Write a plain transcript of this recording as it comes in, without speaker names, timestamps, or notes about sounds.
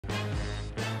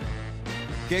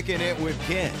Kicking It with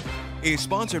Ken is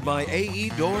sponsored by AE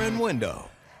Door and Window.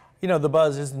 You know, the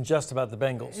buzz isn't just about the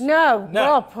Bengals. No,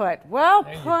 well put. Well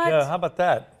There you put. go. How about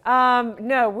that?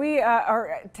 No, we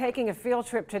are taking a field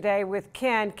trip today with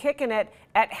Ken, kicking it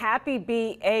at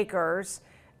HappBee Acres.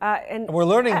 And we're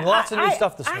learning lots of new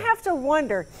stuff this morning. I have to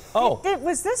wonder,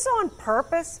 was this on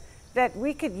purpose? That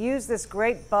we could use this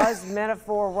great buzz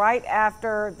metaphor right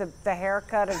after the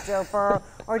haircut of Joe Burrow,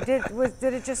 or did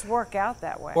it just work out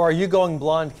that way? Or are you going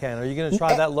blonde, Ken? Are you going to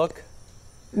try that look?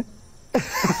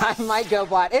 I might go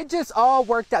blind. It just all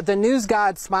worked out. The news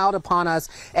god smiled upon us,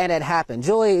 and it happened.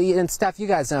 Julie and Steph, you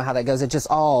guys know how that goes. It just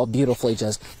all beautifully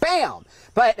just bam.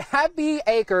 But HappBee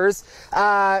Acres,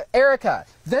 Erica,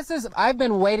 I've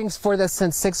been waiting for this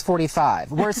since 6:45.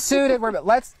 We're suited.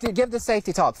 Let's give the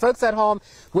safety talk. Folks at home,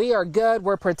 we are good.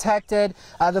 We're protected.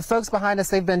 The folks behind us,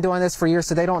 they've been doing this for years,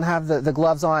 so they don't have the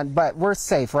gloves on, but we're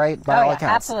safe, right? By all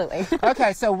accounts. Absolutely.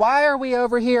 Okay, so why are we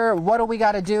over here? What do we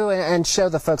got to do and show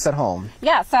the folks at home?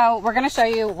 Yeah, so we're going to show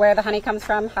you where the honey comes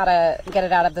from, how to get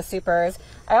it out of the supers.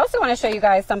 I also want to show you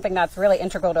guys something that's really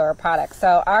integral to our product.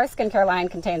 So our skincare line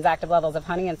contains active levels of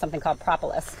honey and something called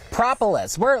propolis.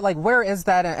 Propolis. Where is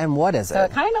that and what is it? So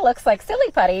it kind of looks like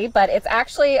silly putty, but it's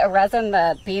actually a resin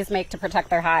that bees make to protect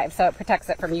their hive. So it protects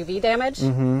it from UV damage,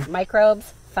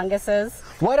 microbes, funguses.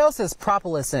 What else is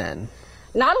propolis in?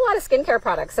 Not a lot of skincare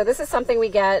products. So this is something we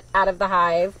get out of the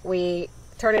hive. We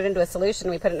turn it into a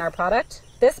solution. We put it in our product.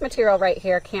 This material right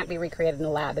here can't be recreated in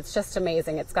the lab. It's just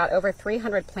amazing. It's got over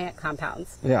 300 plant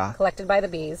compounds collected by the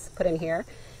bees, put in here.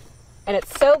 And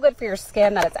it's so good for your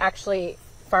skin that it's actually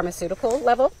pharmaceutical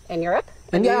level in Europe.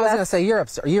 And yeah, I was going to say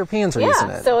Europeans are using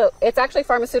it. Yeah, so it's actually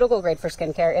pharmaceutical grade for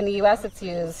skincare. In the U.S., it's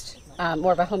used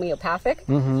more of a homeopathic,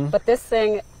 but this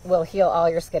thing will heal all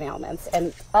your skin ailments.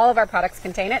 And all of our products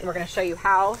contain it, and we're going to show you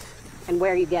how and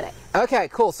where you get it. Okay,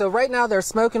 cool. So right now they're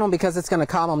smoking them because it's going to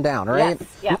calm them down, right?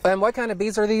 Yes. And what kind of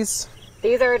bees are these?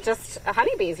 These are just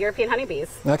honeybees, European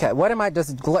honeybees. Okay, what am I,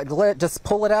 just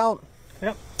pull it out?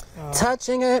 Yep.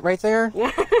 Touching it right there?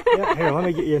 Yeah, here, let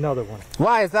me get you another one.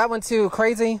 Why, is that one too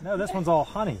crazy? No, this one's all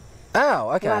honey.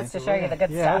 Oh, okay. He wants to show you the good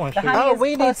Yeah, stuff. The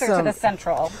honey is closer to the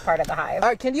central part of the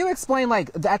hive. Can you explain, like,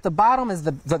 at the bottom is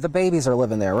the babies are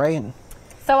living there, right?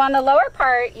 So on the lower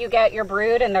part, you get your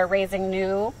brood, and they're raising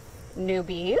new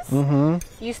bees.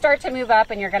 You start to move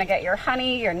up, and you're going to get your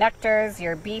honey, your nectars,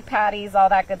 your bee patties, all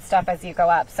that good stuff as you go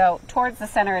up. So towards the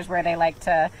center is where they like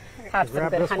to have some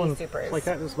good honey supers. Like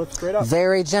that, just lift straight up.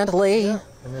 Very gently. Yeah.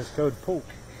 And there's code POOP.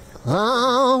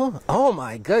 Oh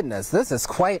my goodness, this is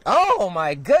quite, oh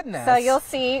my goodness. So you'll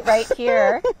see right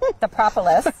here the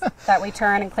propolis that we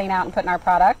turn and clean out and put in our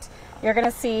product. You're going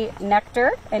to see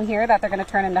nectar in here that they're going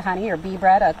to turn into honey, or bee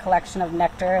bread, a collection of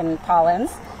nectar and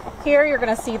pollens. Here you're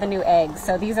going to see the new eggs.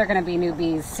 So these are going to be new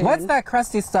bees soon. What's that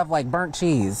crusty stuff like burnt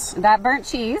cheese? That burnt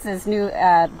cheese is new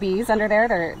bees under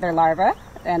there. They're larvae,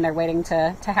 and they're waiting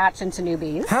to hatch into new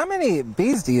bees. How many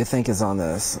bees do you think is on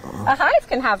this? A hive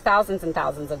can have thousands and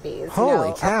thousands of bees.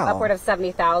 Holy cow. Upward of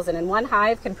 70,000. And one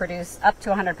hive can produce up to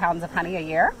 100 pounds of honey a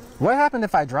year. What happened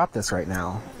if I drop this right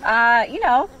now?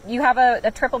 You have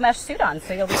a triple mesh suit on,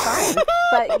 so you'll be fine.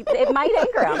 But it might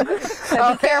anger them.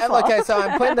 So be careful. Okay, so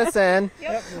I'm putting this in.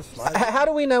 Yep. How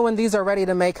do we know when these are ready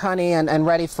to make honey and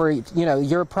ready for,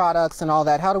 your products and all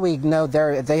that? How do we know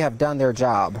they have done their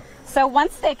job? So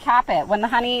once they cap it, when the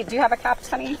honey, do you have a capped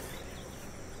honey?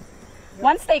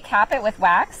 Once they cap it with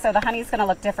wax, so the honey's going to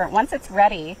look different. Once it's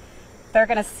ready, they're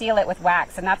going to seal it with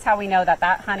wax, and that's how we know that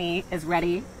honey is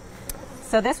ready.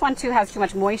 So this one too has too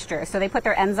much moisture. So they put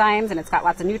their enzymes, and it's got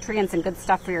lots of nutrients and good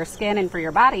stuff for your skin and for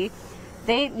your body.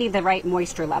 They need the right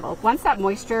moisture level. Once that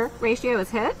moisture ratio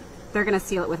is hit, they're going to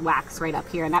seal it with wax right up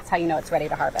here, and that's how you know it's ready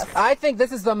to harvest. I think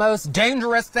this is the most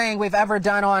dangerous thing we've ever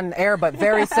done on air, but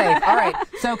very safe. All right,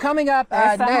 so coming up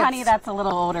There's some next, honey that's a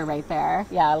little older right there.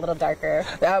 Yeah, a little darker.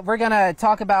 We're going to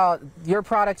talk about your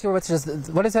product here, which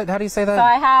is, what is it? How do you say that? So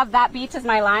I have That Beach is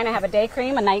my line. I have a day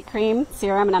cream, a night cream,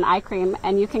 serum, and an eye cream,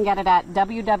 and you can get it at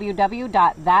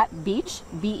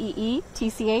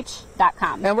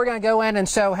www.thatbeach.com. And we're going to go in and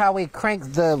show how we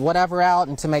crank the whatever out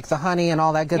and to make the honey and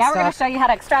all that good stuff. Yeah, we're going to show you how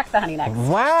to extract the honey next.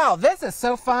 Wow, this is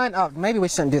so fun. Oh, maybe we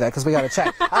shouldn't do that because we got to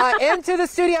check. Into the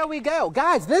studio we go.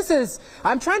 Guys,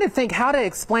 I'm trying to think how to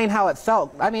explain how it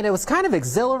felt. I mean, it was kind of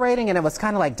exhilarating, and it was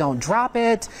kind of like, don't drop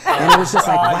it. And it was just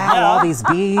like, wow, all these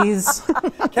bees.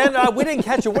 Ken, we didn't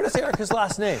catch it. What is Erica's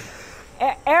last name?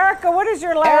 Erica, what is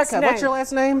your last name? Erica, what's your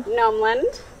last name?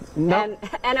 Nomland. No.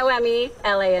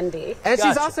 Nomeland. And she's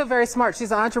Gotcha. also very smart.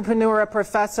 She's an entrepreneur, a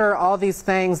professor, all these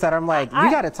things that I'm like,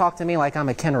 you got to talk to me like I'm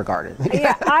a kindergarten.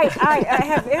 Yeah, I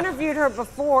have interviewed her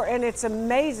before, and it's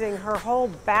amazing her whole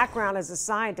background as a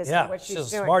scientist Yeah, and what she's she's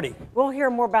a doing. smarty. We'll hear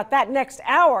more about that next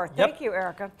hour. Thank you,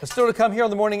 Erica. Let's still to come here on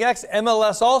the Morning X.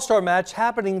 MLS All-Star match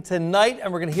happening tonight,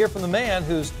 and we're going to hear from the man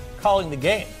who's calling the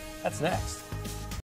game. That's next.